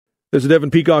This is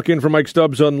Devin Peacock in for Mike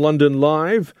Stubbs on London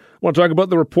Live. I want to talk about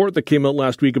the report that came out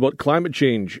last week about climate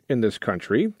change in this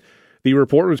country. The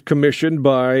report was commissioned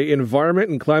by Environment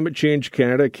and Climate Change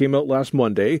Canada. It came out last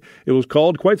Monday. It was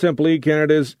called, quite simply,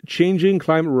 Canada's Changing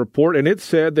Climate Report, and it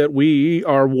said that we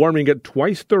are warming at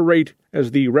twice the rate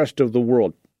as the rest of the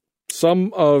world.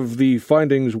 Some of the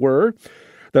findings were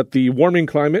that the warming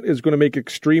climate is going to make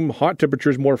extreme hot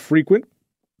temperatures more frequent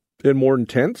and more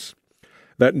intense,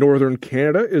 that northern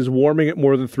Canada is warming at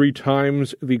more than 3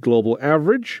 times the global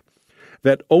average,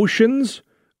 that oceans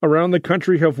around the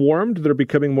country have warmed, they're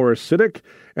becoming more acidic,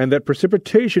 and that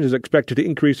precipitation is expected to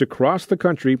increase across the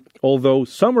country, although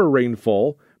summer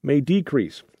rainfall may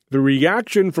decrease. The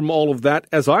reaction from all of that,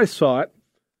 as I saw it,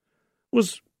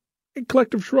 was a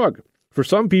collective shrug. For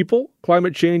some people,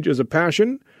 climate change is a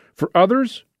passion. For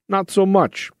others, not so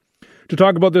much. To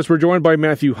talk about this, we're joined by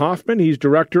Matthew Hoffman. He's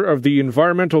director of the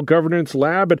Environmental Governance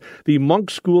Lab at the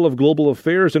Munk School of Global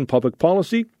Affairs and Public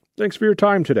Policy. Thanks for your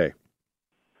time today.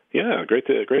 Yeah, great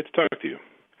to talk to you.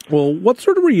 Well, what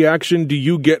sort of reaction do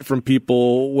you get from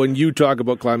people when you talk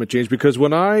about climate change? Because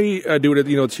when I do it,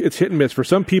 it's hit and miss. For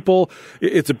some people,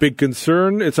 it's a big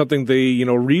concern. It's something they,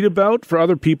 read about. For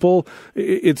other people,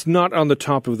 it's not on the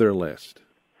top of their list.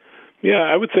 Yeah,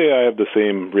 I would say I have the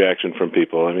same reaction from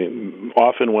people. I mean,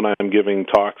 often when I'm giving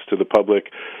talks to the public,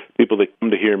 people that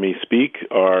come to hear me speak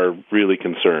are really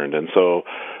concerned. And so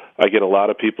I get a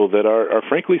lot of people that are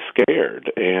frankly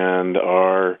scared and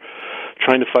are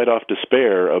trying to fight off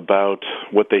despair about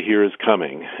what they hear is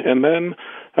coming. And then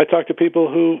I talk to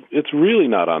people who it's really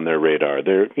not on their radar.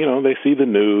 They see the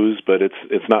news, but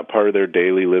it's not part of their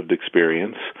daily lived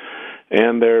experience.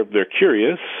 And they're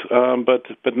curious,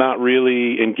 but not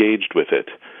really engaged with it.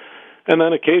 And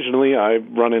then occasionally I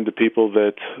run into people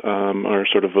that are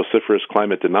sort of vociferous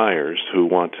climate deniers who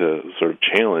want to sort of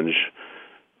challenge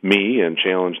me and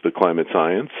challenge the climate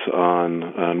science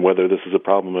on whether this is a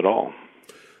problem at all.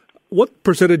 What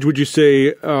percentage would you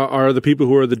say are the people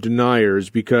who are the deniers?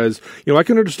 Because, I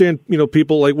can understand,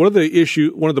 people like one of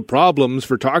the problems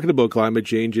for talking about climate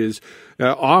change is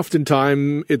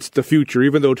oftentimes it's the future,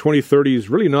 even though 2030 is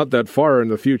really not that far in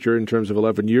the future in terms of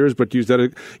 11 years. But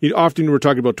often we're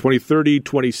talking about 2030,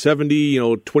 2070,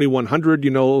 2100,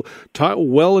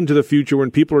 well into the future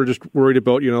when people are just worried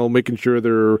about, making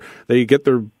sure they get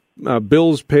their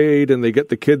bills paid and they get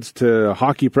the kids to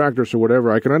hockey practice or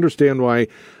whatever. I can understand why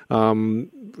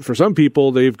for some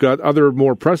people they've got other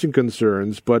more pressing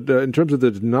concerns, but in terms of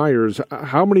the deniers,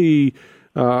 how many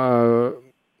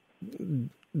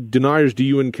deniers do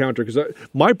you encounter? Because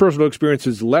my personal experience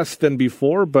is less than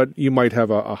before, but you might have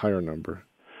a higher number.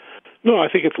 No, I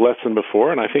think it's less than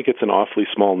before, and I think it's an awfully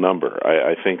small number.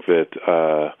 I think that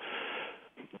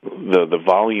the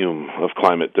volume of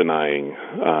climate denying,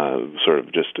 sort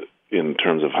of just in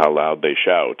terms of how loud they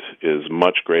shout, is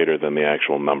much greater than the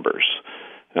actual numbers.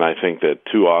 And I think that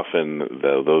too often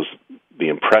the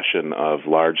impression of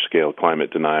large-scale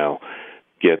climate denial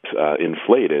gets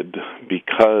inflated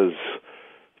because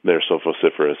they're so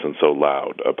vociferous and so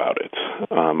loud about it.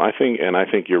 I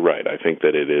think you're right. I think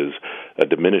that it is a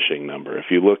diminishing number. If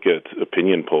you look at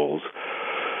opinion polls,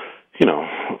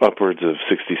 upwards of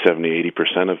 60, 70,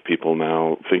 80% of people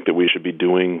now think that we should be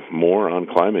doing more on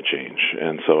climate change.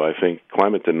 And so I think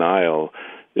climate denial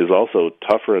is also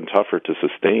tougher and tougher to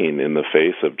sustain in the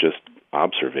face of just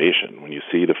observation. When you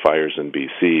see the fires in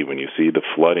BC, when you see the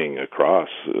flooding across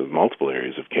multiple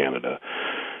areas of Canada,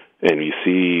 and you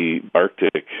see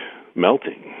Arctic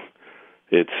melting,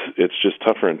 it's just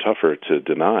tougher and tougher to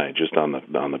deny just on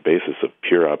the basis of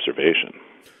pure observation.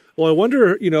 Well, I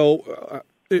wonder,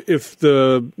 if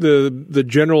the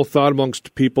general thought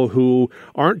amongst people who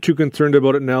aren't too concerned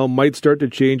about it now might start to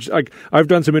change. Like, I've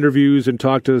done some interviews and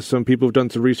talked to some people who've done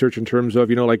some research in terms of,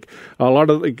 like a lot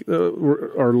of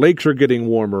our lakes are getting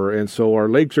warmer, and so our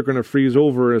lakes are going to freeze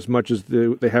over as much as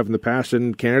they have in the past.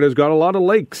 And Canada's got a lot of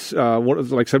lakes,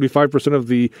 like 75% of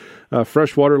the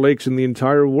freshwater lakes in the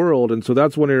entire world. And so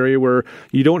that's one area where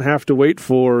you don't have to wait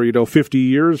for 50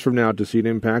 years from now to see an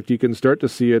impact. You can start to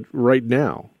see it right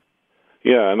now.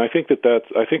 Yeah, and I think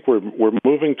I think we're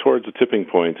moving towards a tipping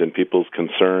point in people's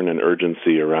concern and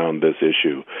urgency around this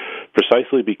issue,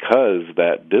 precisely because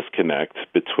that disconnect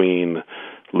between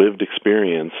lived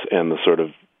experience and the sort of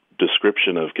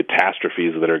description of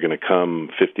catastrophes that are going to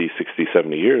come 50, 60,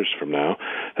 70 years from now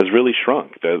has really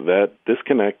shrunk. That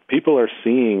disconnect, people are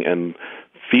seeing and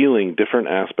feeling different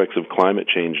aspects of climate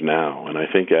change now, and I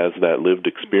think as that lived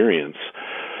experience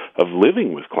of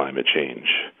living with climate change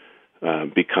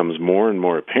becomes more and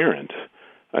more apparent,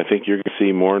 I think you're going to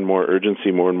see more and more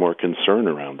urgency, more and more concern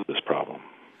around this problem.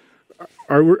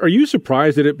 Are you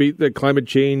surprised that climate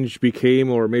change became,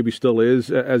 or maybe still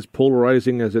is, as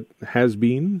polarizing as it has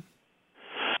been?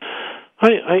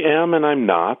 I am and I'm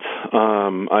not.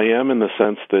 I am in the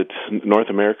sense that North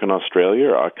America and Australia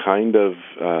are kind of,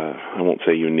 I won't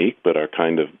say unique, but are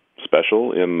kind of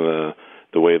special in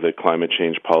the way that climate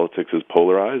change politics is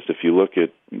polarized. If you look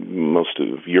at most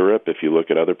of Europe, if you look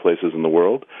at other places in the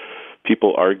world,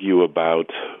 people argue about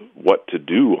what to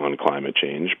do on climate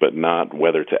change, but not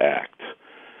whether to act.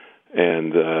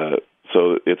 And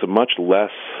so it's a much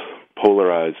less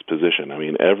polarized position. I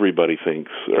mean, everybody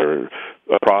thinks, or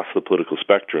across the political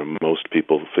spectrum, most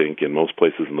people think in most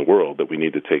places in the world that we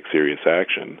need to take serious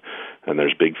action, and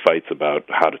there's big fights about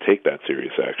how to take that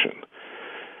serious action.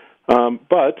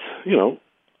 But,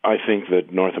 I think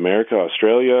that North America,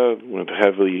 Australia, with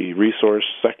heavily resource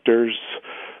sectors,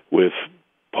 with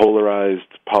polarized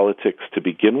politics to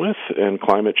begin with, and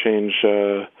climate change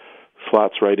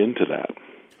slots right into that.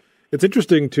 It's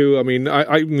interesting too. I mean,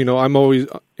 I'm always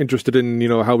interested in,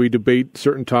 how we debate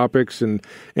certain topics, and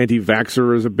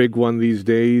anti-vaxxer is a big one these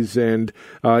days. And,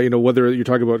 whether you're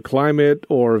talking about climate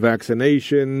or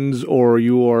vaccinations, or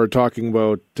you are talking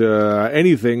about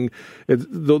anything,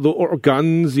 or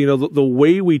guns, the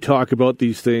way we talk about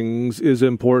these things is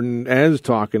important as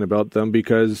talking about them,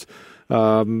 because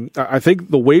I think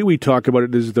the way we talk about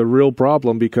it is the real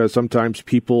problem, because sometimes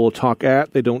people talk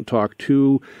at, they don't talk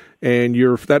to, and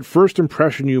that first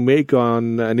impression you make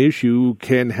on an issue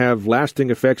can have lasting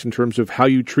effects in terms of how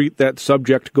you treat that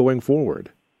subject going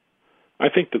forward. I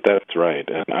think that that's right,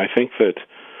 and I think that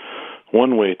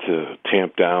one way to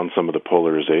tamp down some of the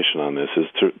polarization on this is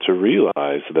to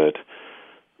realize that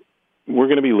we're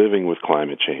going to be living with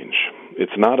climate change.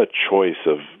 It's not a choice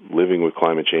of living with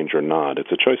climate change or not.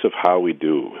 It's a choice of how we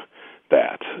do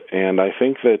that. And I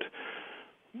think that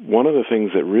one of the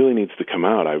things that really needs to come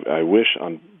out, I wish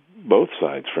on both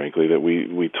sides, frankly, that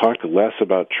we talked less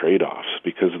about trade-offs,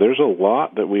 because there's a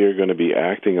lot that we are going to be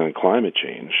acting on climate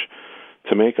change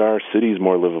to make our cities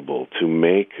more livable, to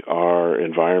make our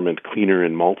environment cleaner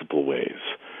in multiple ways,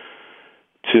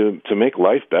 to make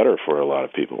life better for a lot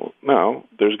of people. Now,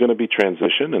 there's going to be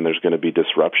transition and there's going to be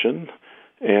disruption,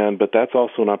 but that's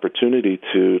also an opportunity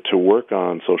to work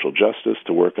on social justice,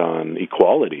 to work on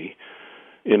equality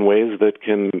in ways that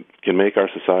can make our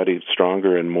society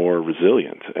stronger and more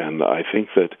resilient. And I think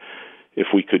that if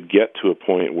we could get to a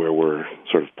point where we're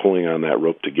sort of pulling on that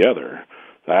rope together,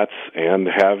 and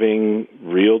having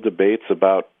real debates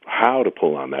about how to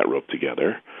pull on that rope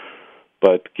together,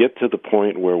 but get to the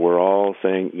point where we're all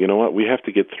saying, you know what, we have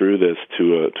to get through this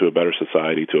to a better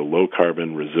society, to a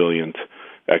low-carbon, resilient,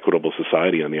 equitable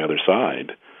society on the other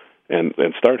side, and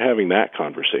start having that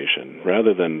conversation,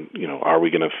 rather than, are we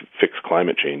going to fix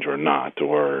climate change or not,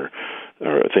 or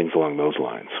things along those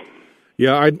lines.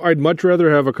 Yeah, I'd much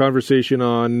rather have a conversation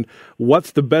on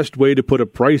what's the best way to put a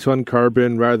price on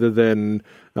carbon, rather than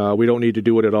we don't need to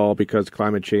do it at all because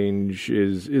climate change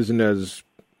isn't as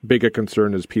big a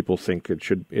concern as people think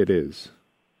it is.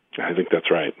 I think that's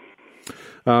right.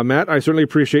 Matt, I certainly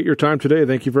appreciate your time today.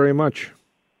 Thank you very much.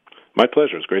 My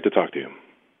pleasure. It's great to talk to you.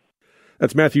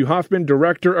 That's Matthew Hoffman,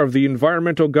 Director of the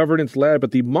Environmental Governance Lab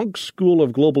at the Munk School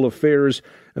of Global Affairs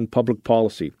and Public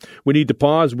Policy. We need to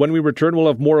pause. When we return, we'll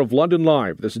have more of London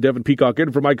Live. This is Devin Peacock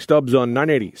in for Mike Stubbs on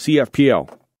 980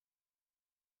 CFPL.